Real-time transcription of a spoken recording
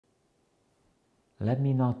Let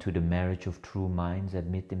me not to the marriage of true minds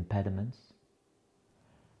admit impediments.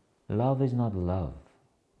 Love is not love,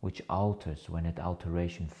 which alters when it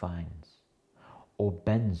alteration finds, or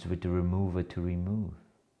bends with the remover to remove.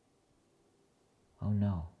 Oh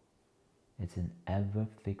no, it's an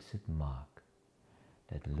ever-fixed mark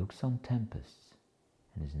that looks on tempests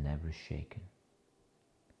and is never shaken.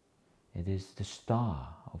 It is the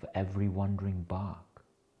star of every wandering bark,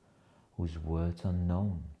 whose words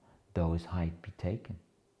unknown though his height be taken.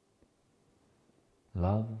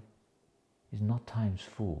 Love is not time's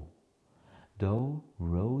fool, though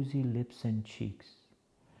rosy lips and cheeks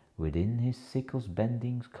within his sickle's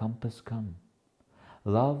bendings compass come.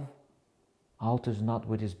 Love alters not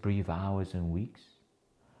with his brief hours and weeks,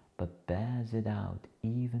 but bears it out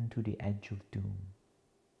even to the edge of doom.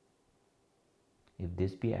 If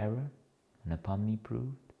this be error, and upon me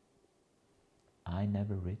proved, I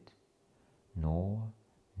never writ, nor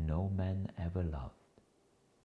no man ever loved.